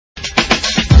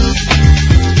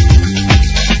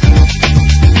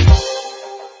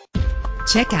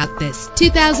Check out this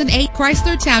 2008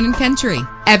 Chrysler Town & Country.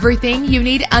 Everything you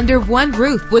need under one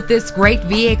roof with this great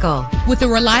vehicle. With a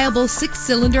reliable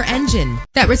 6-cylinder engine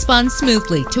that responds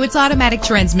smoothly to its automatic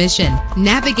transmission.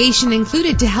 Navigation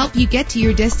included to help you get to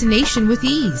your destination with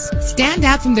ease. Stand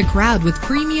out from the crowd with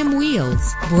premium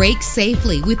wheels. Brake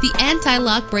safely with the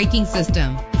anti-lock braking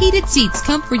system. Heated seats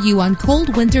comfort you on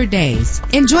cold winter days.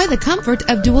 Enjoy the comfort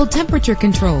of dual temperature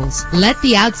controls. Let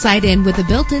the outside in with a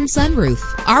built-in sunroof.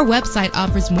 Our website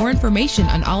offers more information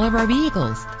on all of our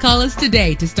vehicles. Call us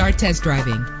today to start test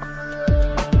driving.